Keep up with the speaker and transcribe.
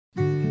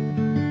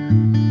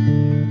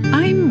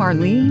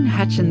Marlene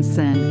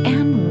Hutchinson,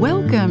 and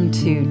welcome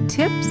to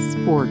Tips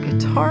for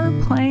Guitar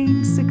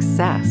Playing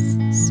Success,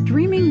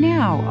 streaming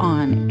now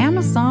on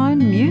Amazon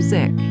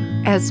Music.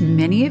 As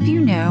many of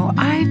you know,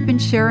 I've been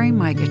sharing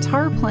my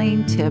guitar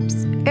playing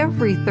tips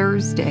every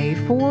Thursday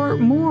for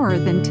more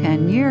than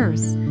 10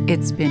 years.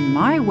 It's been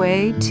my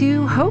way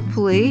to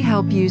hopefully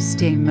help you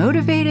stay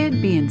motivated,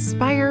 be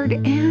inspired,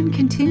 and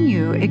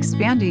continue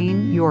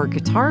expanding your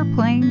guitar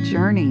playing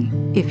journey.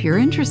 If you're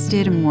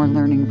interested in more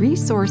learning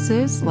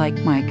resources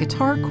like my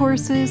guitar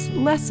courses,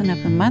 Lesson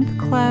of the Month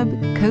Club,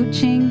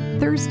 coaching,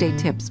 Thursday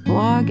Tips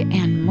blog,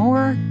 and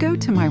more, go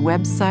to my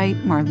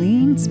website,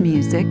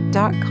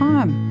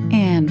 marlenesmusic.com.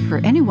 And for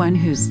anyone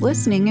who's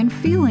listening and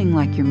feeling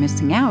like you're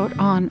missing out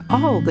on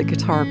all the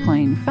guitar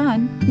playing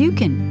fun, you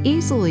can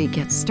easily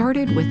get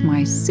started with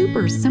my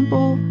super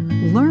simple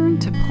Learn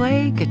to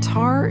Play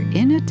Guitar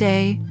in a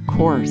Day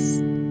course.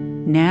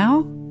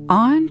 Now,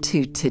 on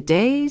to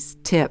today's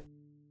tip.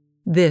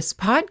 This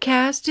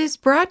podcast is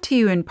brought to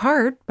you in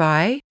part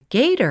by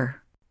Gator.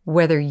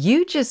 Whether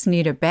you just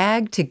need a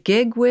bag to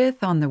gig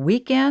with on the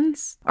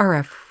weekends, are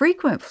a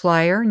frequent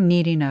flyer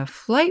needing a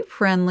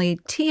flight-friendly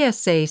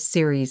TSA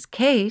Series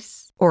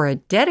case, or a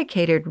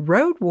dedicated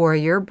road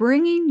warrior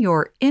bringing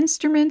your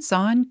instruments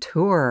on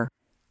tour,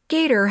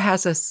 Gator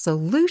has a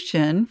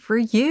solution for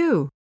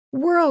you.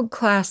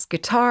 World-class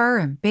guitar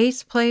and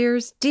bass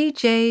players,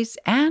 DJs,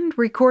 and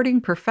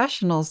recording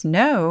professionals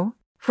know,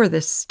 for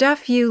the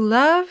stuff you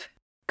love,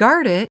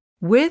 guard it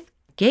with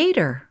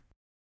Gator.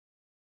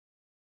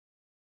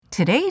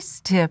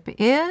 Today's tip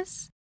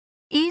is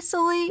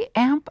easily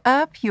amp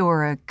up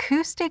your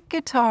acoustic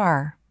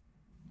guitar.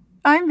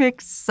 I'm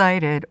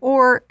excited,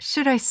 or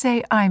should I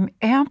say I'm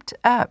amped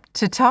up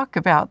to talk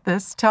about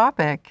this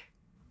topic.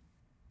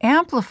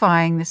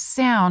 Amplifying the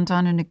sound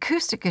on an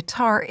acoustic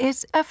guitar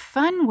is a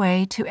fun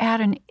way to add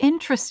an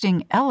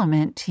interesting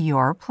element to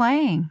your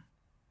playing.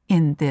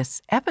 In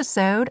this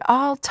episode,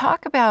 I'll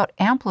talk about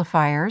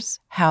amplifiers,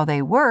 how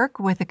they work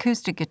with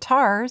acoustic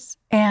guitars,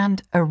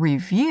 and a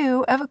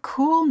review of a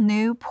cool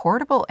new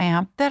portable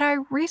amp that I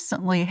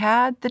recently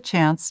had the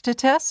chance to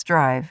test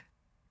drive.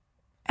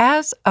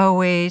 As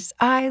always,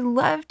 I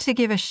love to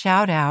give a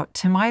shout out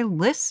to my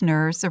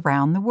listeners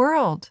around the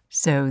world.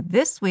 So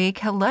this week,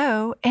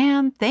 hello,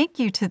 and thank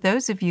you to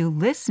those of you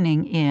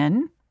listening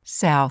in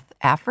South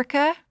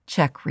Africa,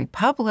 Czech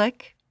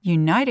Republic,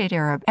 United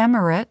Arab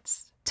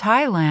Emirates,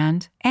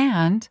 Thailand,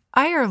 and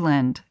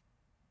Ireland.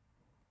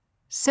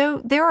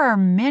 So there are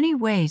many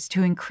ways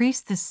to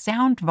increase the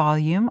sound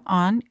volume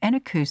on an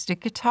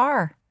acoustic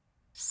guitar,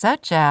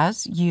 such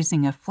as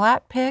using a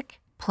flat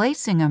pick,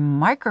 placing a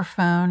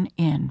microphone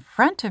in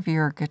front of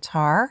your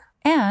guitar,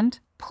 and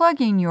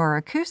plugging your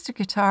acoustic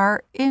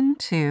guitar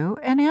into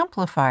an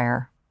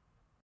amplifier.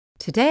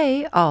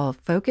 Today, I'll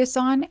focus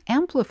on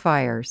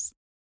amplifiers.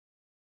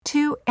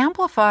 To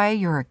amplify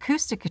your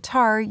acoustic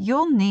guitar,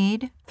 you'll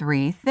need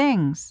 3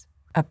 things: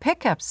 a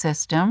pickup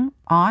system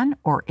on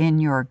or in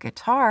your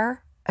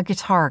guitar, a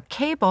guitar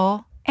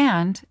cable,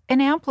 and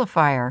an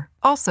amplifier,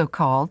 also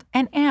called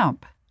an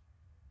amp.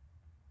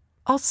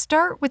 I'll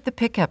start with the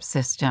pickup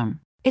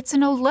system. It's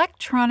an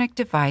electronic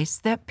device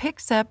that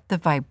picks up the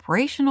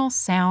vibrational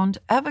sound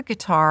of a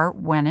guitar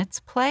when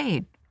it's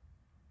played.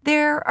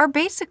 There are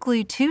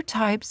basically 2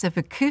 types of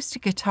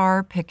acoustic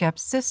guitar pickup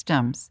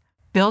systems: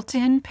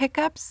 built-in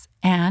pickups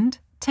and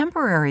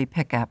temporary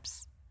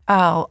pickups.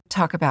 I'll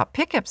talk about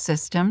pickup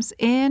systems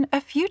in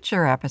a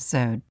future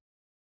episode.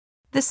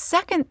 The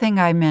second thing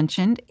I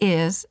mentioned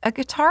is a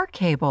guitar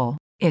cable.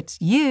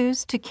 It's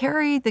used to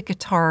carry the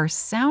guitar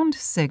sound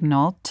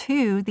signal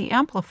to the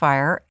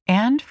amplifier,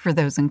 and for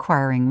those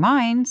inquiring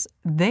minds,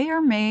 they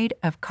are made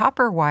of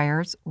copper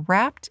wires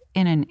wrapped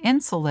in an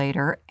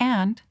insulator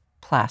and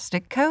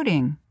plastic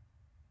coating.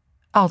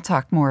 I'll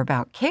talk more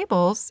about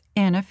cables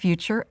in a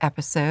future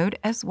episode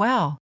as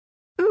well.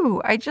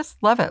 Ooh, I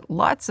just love it.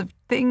 Lots of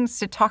things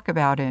to talk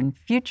about in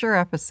future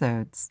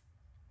episodes.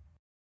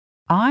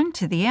 On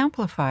to the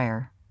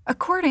amplifier.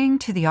 According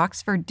to the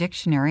Oxford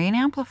Dictionary, an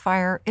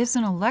amplifier is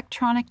an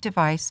electronic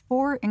device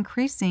for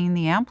increasing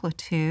the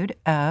amplitude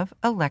of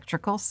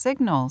electrical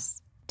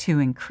signals to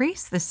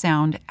increase the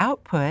sound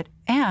output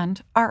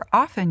and are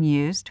often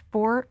used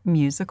for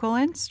musical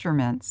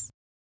instruments.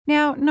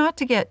 Now, not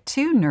to get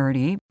too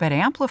nerdy, but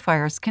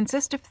amplifiers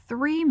consist of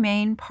 3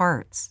 main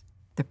parts: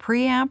 the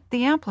preamp,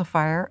 the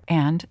amplifier,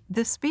 and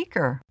the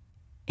speaker.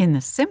 In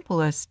the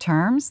simplest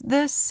terms,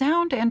 the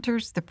sound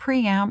enters the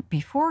preamp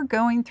before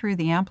going through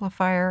the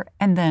amplifier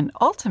and then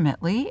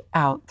ultimately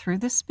out through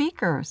the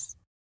speakers.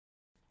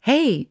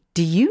 Hey,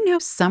 do you know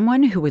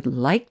someone who would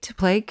like to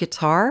play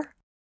guitar?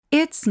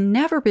 It's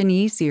never been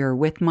easier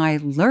with my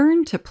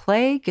Learn to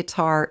Play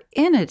Guitar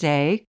in a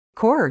Day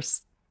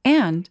course.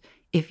 And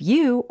if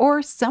you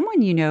or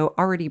someone you know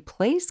already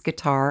plays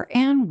guitar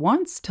and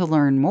wants to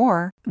learn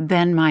more,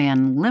 then my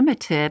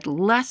unlimited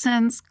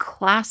lessons,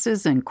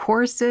 classes, and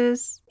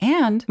courses,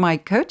 and my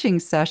coaching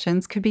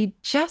sessions could be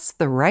just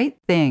the right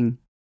thing.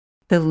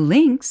 The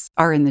links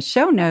are in the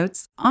show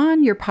notes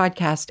on your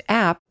podcast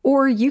app,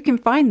 or you can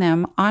find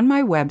them on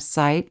my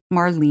website,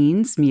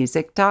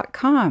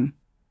 marlenesmusic.com.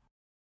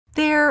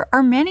 There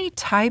are many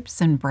types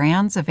and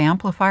brands of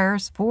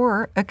amplifiers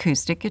for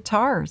acoustic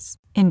guitars.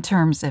 In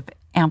terms of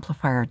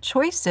amplifier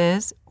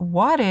choices,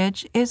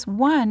 wattage is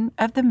one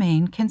of the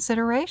main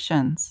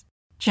considerations.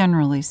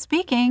 Generally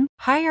speaking,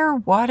 higher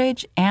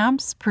wattage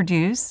amps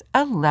produce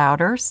a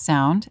louder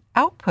sound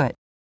output.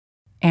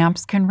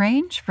 Amps can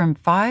range from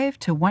 5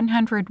 to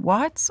 100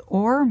 watts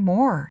or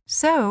more,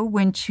 so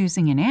when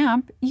choosing an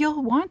amp,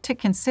 you'll want to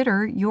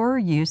consider your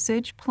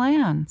usage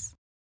plans.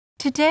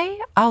 Today,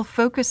 I'll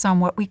focus on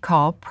what we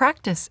call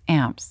practice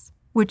amps,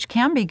 which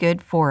can be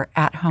good for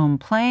at-home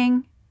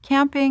playing,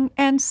 camping,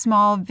 and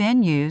small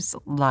venues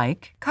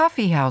like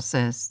coffee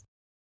houses.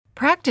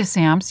 Practice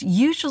amps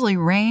usually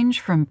range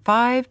from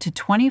 5 to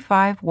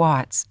 25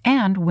 watts,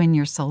 and when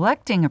you're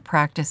selecting a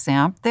practice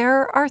amp,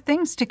 there are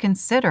things to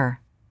consider,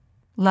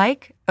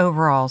 like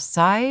overall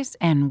size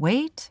and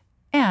weight,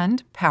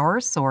 and power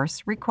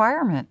source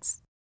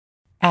requirements.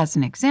 As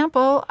an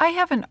example, I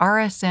have an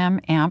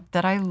RSM amp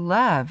that I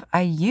love.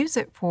 I use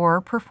it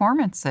for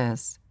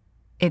performances.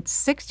 It's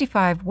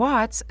 65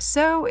 watts,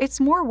 so it's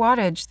more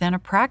wattage than a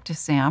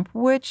practice amp,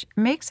 which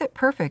makes it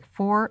perfect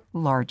for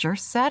larger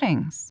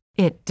settings.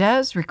 It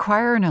does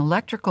require an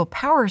electrical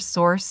power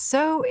source,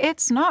 so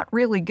it's not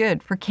really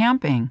good for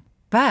camping.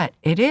 But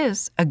it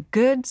is a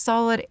good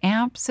solid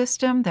amp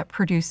system that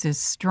produces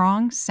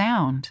strong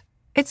sound.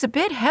 It's a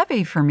bit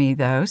heavy for me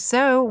though,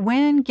 so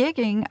when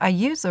gigging I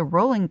use a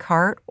rolling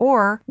cart,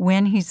 or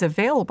when he's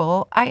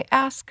available, I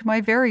ask my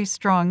very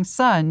strong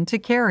son to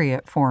carry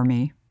it for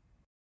me.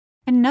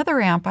 Another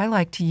amp I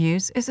like to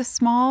use is a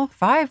small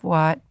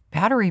 5-watt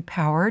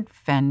battery-powered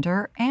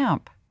Fender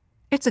amp.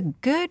 It's a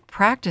good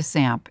practice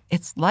amp.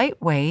 It's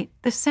lightweight,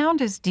 the sound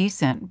is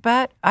decent,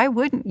 but I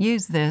wouldn't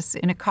use this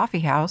in a coffee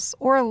house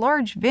or a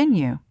large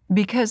venue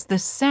because the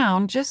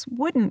sound just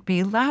wouldn't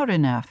be loud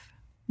enough.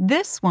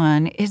 This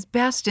one is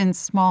best in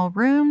small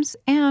rooms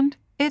and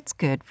it's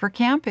good for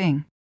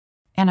camping.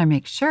 And I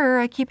make sure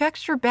I keep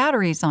extra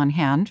batteries on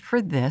hand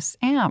for this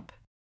amp.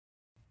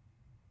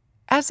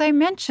 As I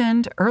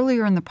mentioned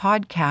earlier in the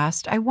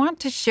podcast, I want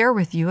to share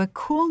with you a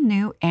cool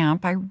new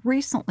amp I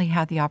recently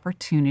had the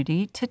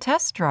opportunity to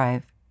test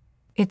drive.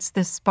 It's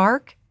the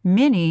Spark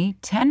Mini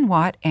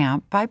 10-watt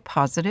amp by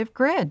Positive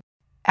Grid.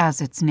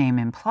 As its name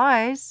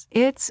implies,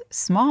 it's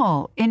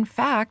small. In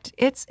fact,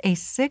 it's a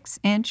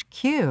 6-inch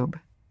cube.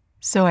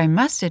 So I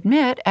must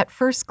admit, at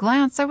first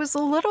glance, I was a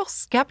little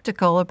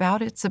skeptical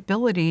about its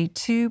ability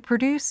to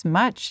produce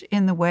much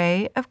in the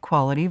way of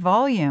quality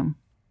volume.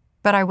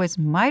 But I was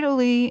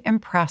mightily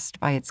impressed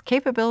by its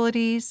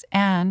capabilities,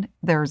 and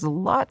there's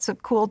lots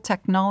of cool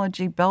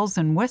technology bells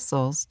and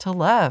whistles to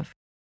love.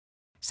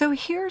 So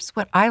here's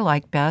what I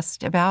like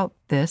best about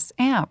this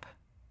amp.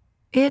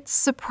 It's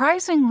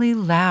surprisingly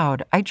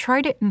loud. I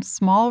tried it in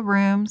small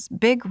rooms,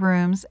 big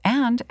rooms,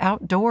 and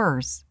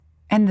outdoors,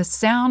 and the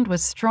sound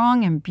was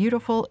strong and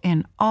beautiful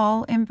in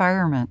all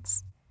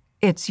environments.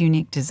 Its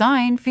unique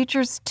design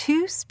features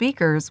 2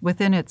 speakers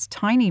within its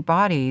tiny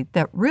body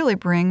that really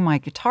bring my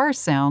guitar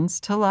sounds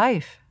to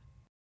life.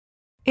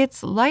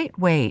 It's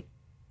lightweight.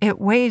 It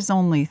weighs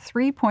only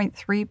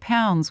 3.3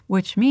 pounds,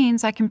 which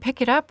means I can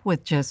pick it up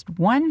with just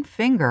one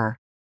finger.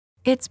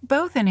 It's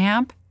both an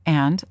amp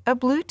and a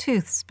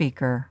Bluetooth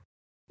speaker.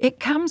 It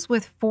comes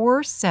with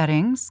 4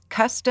 settings: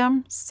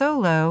 custom,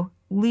 solo,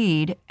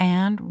 lead,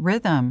 and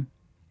rhythm,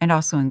 and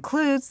also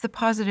includes the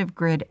Positive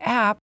Grid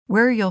app,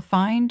 where you'll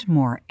find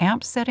more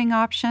amp setting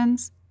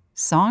options,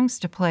 songs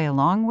to play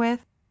along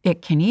with.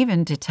 It can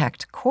even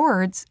detect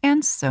chords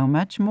and so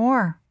much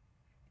more.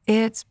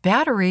 Its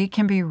battery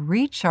can be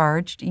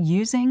recharged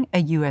using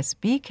a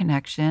USB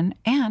connection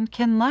and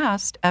can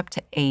last up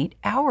to 8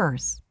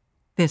 hours.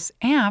 This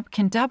amp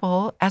can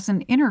double as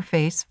an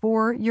interface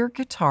for your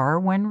guitar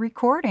when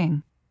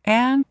recording.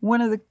 And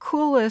one of the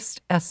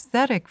coolest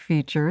aesthetic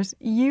features,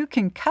 you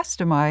can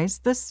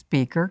customize the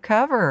speaker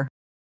cover.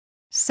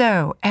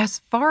 So, as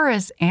far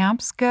as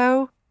amps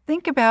go,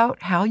 think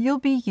about how you'll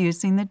be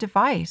using the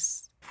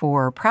device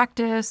for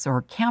practice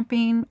or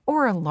camping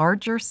or a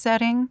larger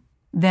setting.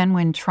 Then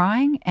when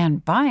trying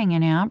and buying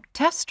an amp,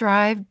 test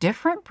drive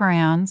different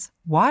brands,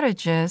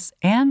 wattages,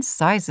 and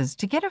sizes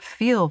to get a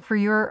feel for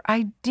your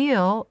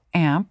ideal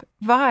amp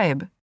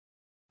vibe.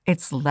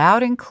 It's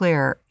loud and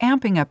clear.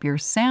 Amping up your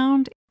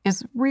sound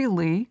is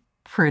really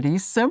pretty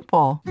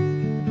simple.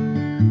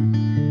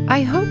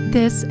 I hope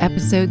this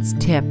episode's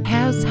tip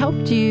has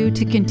helped you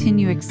to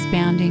continue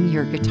expanding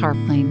your guitar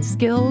playing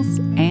skills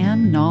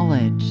and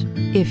knowledge.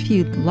 If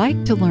you'd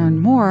like to learn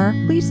more,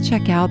 please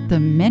check out the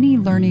many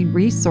learning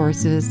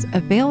resources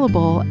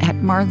available at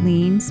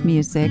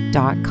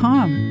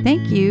marlenesmusic.com.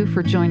 Thank you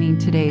for joining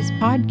today's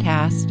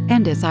podcast,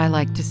 and as I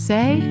like to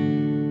say,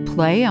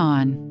 play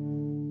on.